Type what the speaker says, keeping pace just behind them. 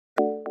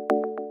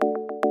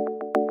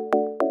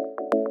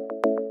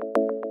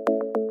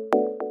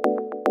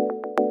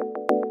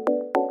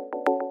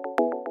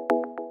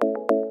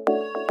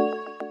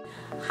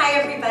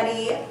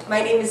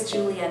My name is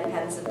Julianne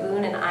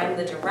Pensaboon, and I'm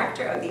the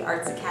director of the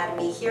Arts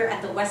Academy here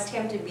at the West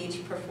Hampton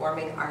Beach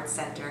Performing Arts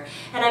Center.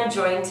 And I'm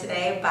joined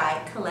today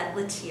by Colette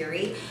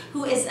Lettieri,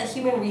 who is a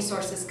human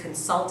resources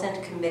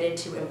consultant committed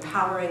to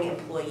empowering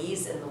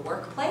employees in the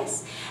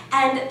workplace.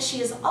 And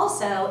she is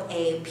also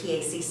a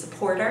PAC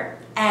supporter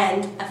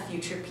and a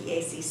future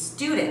PAC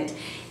student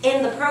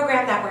in the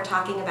program that we're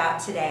talking about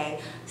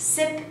today,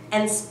 Sip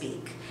and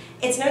Speak.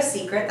 It's no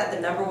secret that the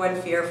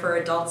 #1 fear for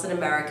adults in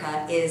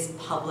America is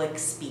public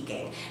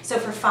speaking. So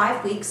for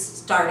 5 weeks,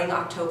 starting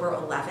October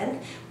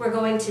 11th, we're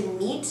going to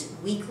meet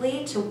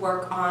weekly to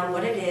work on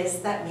what it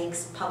is that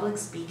makes public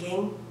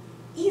speaking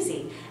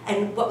easy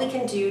and what we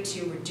can do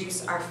to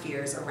reduce our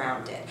fears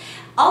around it.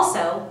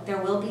 Also, there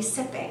will be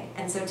sipping,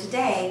 and so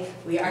today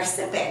we are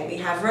sipping. We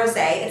have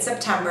rosé. It's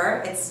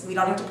September. We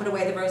don't have to put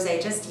away the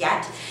rosé just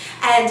yet.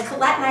 And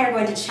Colette and I are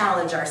going to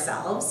challenge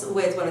ourselves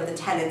with one of the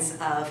tenets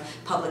of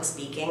public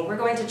speaking. We're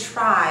going to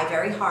try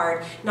very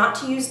hard not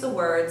to use the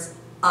words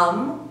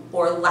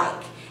or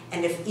like.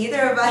 And if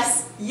either of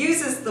us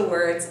uses the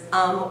words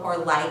or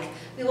like,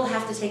 we will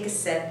have to take a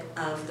sip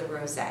of the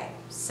rosé.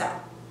 So,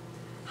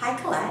 hi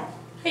Colette.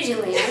 Hey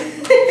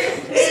Julianne,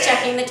 just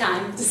checking the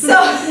time. So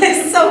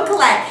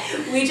Colette,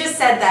 we just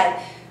said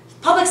that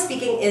public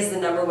speaking is the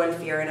 #1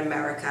 fear in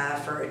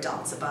America for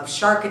adults, above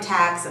shark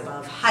attacks,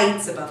 above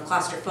heights, above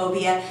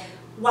claustrophobia.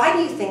 Why do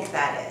you think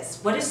that is?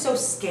 What is so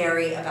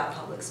scary about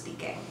public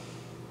speaking?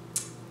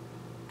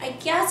 I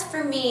guess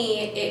for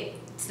me,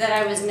 it's that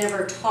I was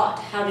never taught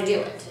how to do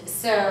it.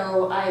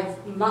 So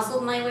I've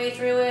muscled my way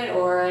through it,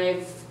 or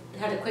I've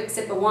had a quick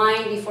sip of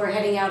wine before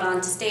heading out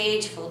onto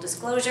stage, full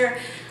disclosure.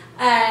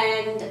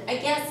 And I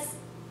guess,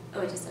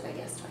 oh, I just said I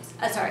guess twice.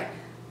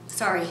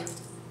 Sorry.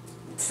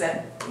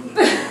 Sip. I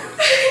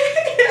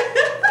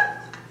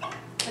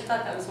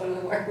thought that was one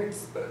of the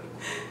words.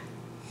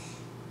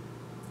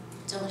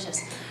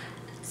 Delicious.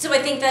 So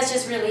I think that's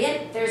just really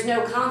it. There's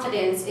no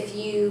confidence if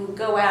you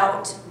go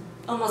out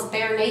almost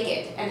bare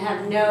naked and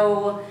have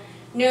no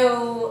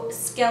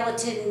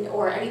skeleton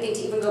or anything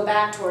to even go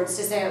back towards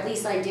to say at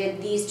least I did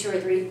these 2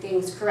 or 3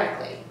 things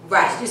correctly.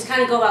 Right. Just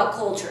kind of go out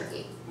cold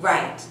turkey.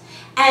 Right.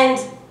 And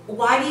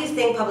why do you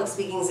think public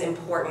speaking is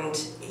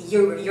important?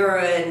 You're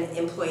an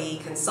employee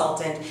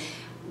consultant.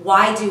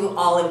 Why do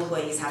all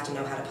employees have to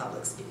know how to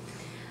public speak?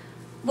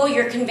 Well,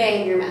 you're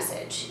conveying your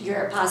message.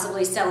 You're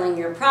possibly selling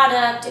your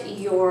product,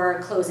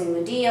 you're closing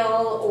the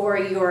deal, or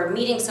you're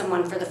meeting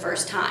someone for the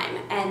first time.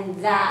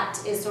 And that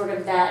is sort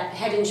of that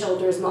head and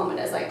shoulders moment,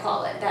 as I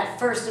call it, that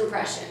first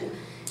impression.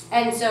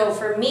 And so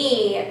for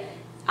me,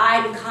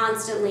 I'm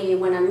constantly,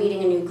 when I'm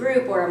meeting a new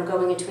group or I'm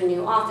going into a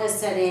new office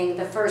setting,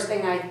 the first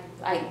thing I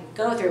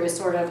go through is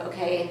sort of,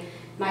 okay,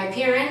 my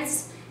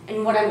appearance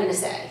and what I'm going to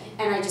say.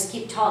 And I just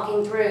keep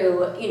talking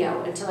through,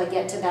 until I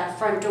get to that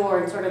front door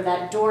and sort of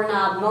that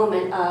doorknob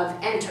moment of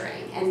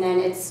entering. And then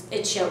it's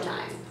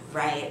showtime.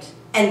 Right.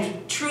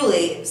 And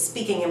truly,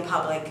 speaking in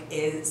public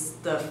is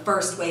the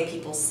first way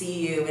people see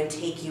you and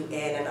take you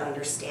in and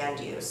understand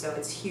you. So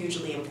it's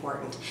hugely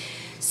important.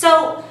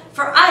 So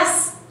for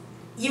us,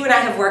 you and I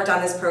have worked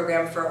on this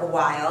program for a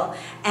while,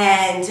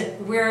 and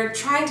we're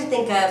trying to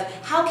think of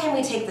how can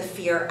we take the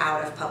fear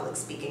out of public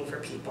speaking for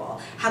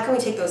people? How can we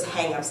take those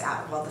hang-ups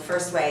out? Well, the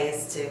first way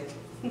is to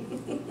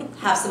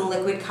have some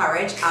liquid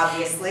courage,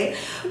 obviously,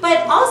 but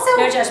also...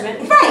 No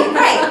judgment.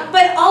 Right.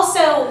 But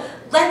also,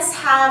 let's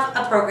have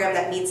a program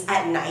that meets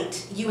at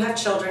night. You have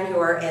children who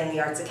are in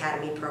the Arts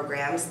Academy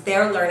programs.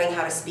 They're learning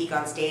how to speak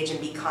on stage and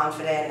be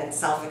confident and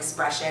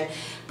self-expression.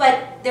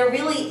 But there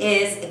really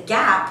is a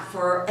gap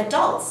for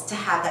adults to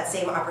have that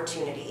same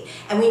opportunity.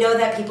 And we know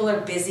that people are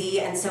busy,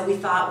 and so we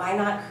thought, why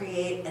not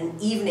create an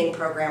evening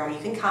program where you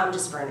can come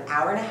just for an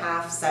hour and a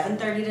half,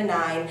 7:30 to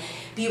 9,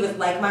 be with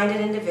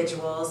like-minded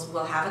individuals,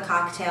 we'll have a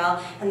cocktail,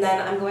 and then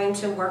I'm going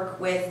to work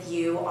with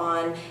you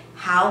on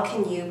how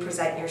can you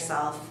present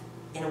yourself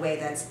in a way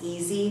that's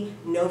easy,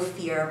 no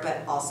fear,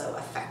 but also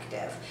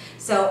effective.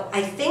 So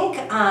I think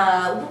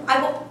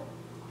I will, oh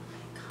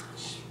my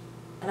gosh,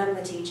 and I'm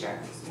the teacher,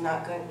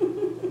 not good.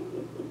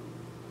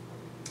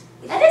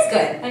 That is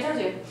good. I told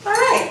you. All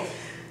right.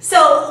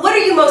 So what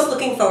are you most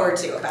looking forward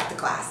to about the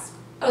class?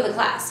 Oh, the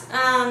class.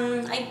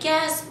 I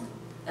guess,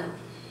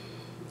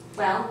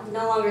 well,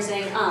 no longer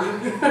saying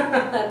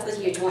that's a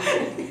huge one.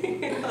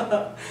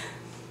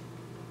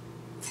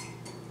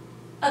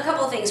 A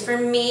couple of things. For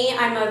me,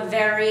 I'm a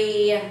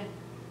very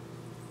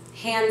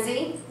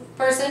handsy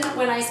person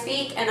when I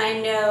speak, and I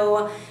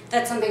know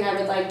that's something I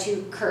would like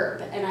to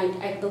curb. And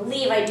I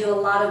believe I do a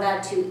lot of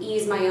that to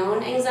ease my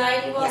own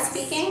anxiety while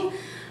speaking,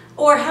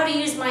 or how to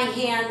use my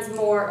hands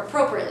more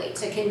appropriately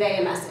to convey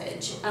a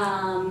message.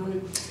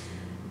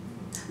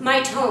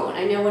 My tone.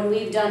 I know when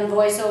we've done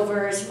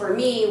voiceovers for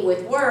me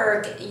with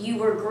work, you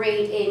were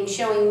great in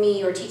showing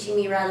me, or teaching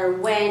me rather,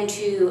 when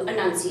to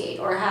enunciate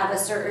or have a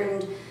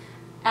certain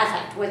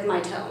affect with my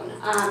tone.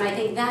 I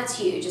think that's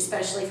huge,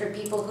 especially for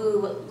people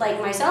who,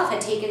 like myself,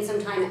 had taken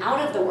some time out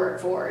of the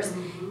workforce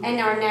and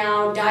are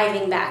now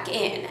diving back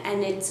in,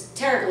 and it's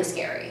terribly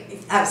scary.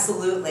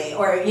 Absolutely.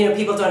 Or, you know,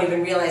 people don't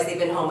even realize they've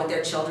been home with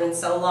their children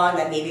so long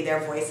that maybe their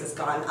voice has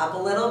gone up a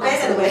little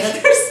bit in the way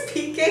that they're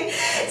speaking.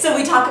 So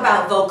we talk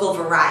about vocal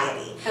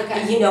variety.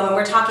 Okay. You know, when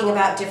we're talking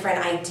about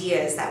different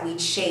ideas that we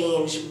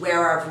change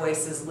where our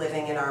voice is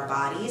living in our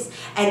bodies.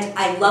 And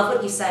I love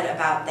what you said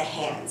about the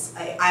hands.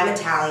 I'm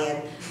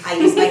Italian. I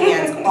use my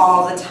hands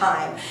all the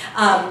time.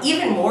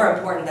 Even more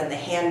important than the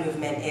hand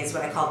movement is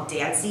what I call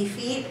dancey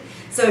feet.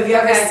 So have you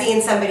ever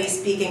seen somebody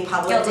speaking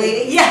publicly?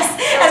 Guilty. Yes.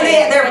 Guilty.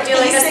 And they're do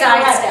like a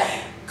side step.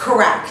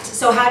 Correct.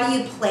 So how do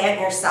you plant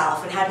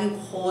yourself and how do you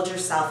hold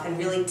yourself and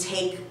really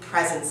take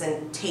presence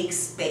and take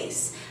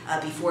space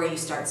before you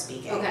start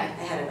speaking? Okay.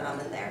 I had an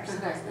in there. So.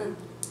 Okay.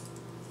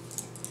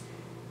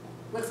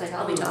 Looks like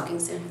I'll be talking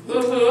soon.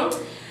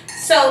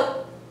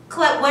 So,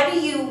 Colette,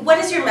 what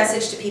is your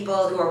message to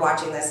people who are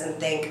watching this and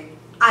think,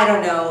 I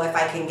don't know if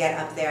I can get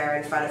up there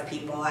in front of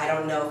people. I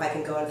don't know if I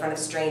can go in front of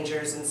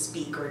strangers and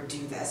speak or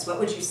do this. What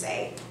would you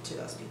say to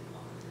those people?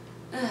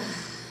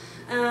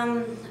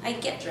 I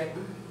get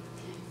drinking.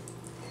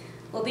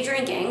 We'll be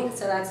drinking,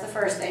 so that's the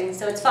first thing.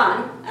 So it's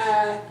fun.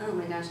 Oh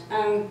my gosh.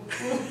 Oh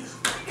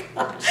my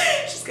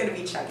gosh. She's gonna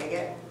be chugging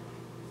it.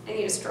 I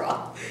need a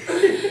straw.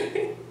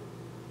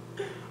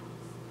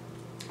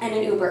 And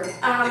an Uber.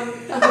 Oh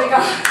my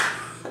god.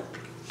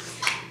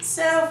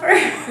 So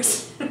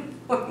first and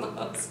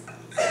foremost,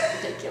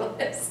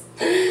 ridiculous.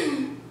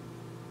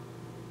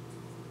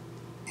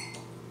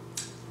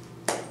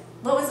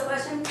 What was the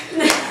question?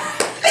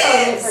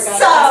 Totally forgot.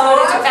 So,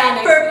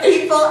 for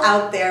people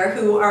out there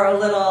who are a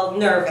little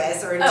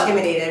nervous or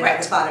intimidated by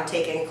the thought of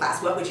taking a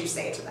class, what would you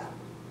say to them?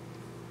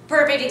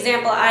 Perfect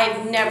example,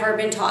 I've never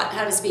been taught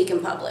how to speak in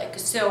public,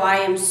 so I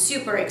am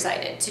super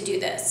excited to do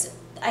this.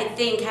 I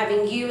think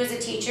having you as a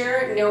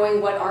teacher,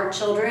 knowing what our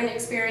children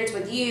experience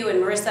with you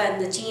and Marissa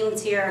and the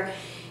teams here,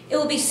 it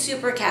will be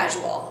super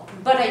casual,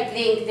 but I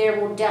think there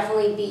will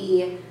definitely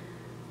be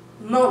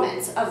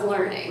moments of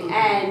learning.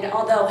 And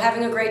although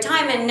having a great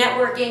time and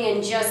networking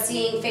and just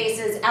seeing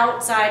faces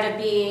outside of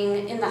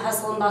being in the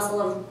hustle and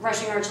bustle of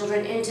rushing our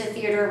children into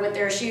theater with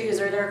their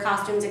shoes or their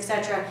costumes,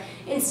 etc.,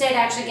 instead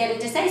actually getting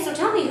to say, so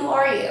tell me, who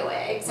are you?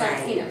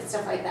 Except, you know,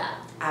 stuff like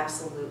that.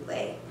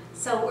 Absolutely.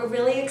 So we're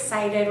really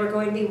excited. We're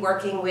going to be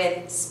working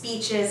with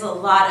speeches, a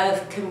lot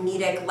of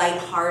comedic,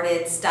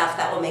 lighthearted stuff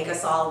that will make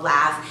us all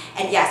laugh.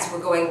 And yes,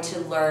 we're going to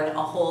learn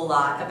a whole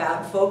lot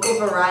about vocal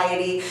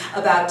variety,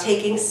 about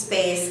taking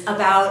space,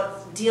 about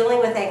dealing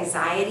with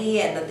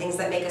anxiety and the things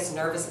that make us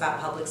nervous about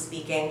public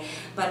speaking.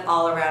 But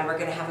all around, we're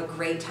going to have a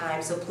great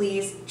time. So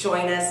please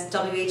join us,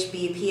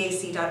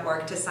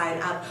 WHBPAC.org to sign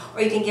up.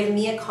 Or you can give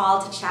me a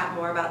call to chat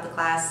more about the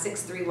class,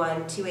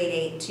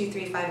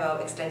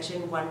 631-288-2350,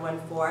 extension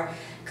 114.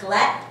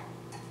 Colette,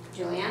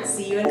 Julianne,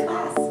 see you in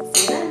class.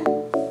 see you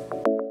then.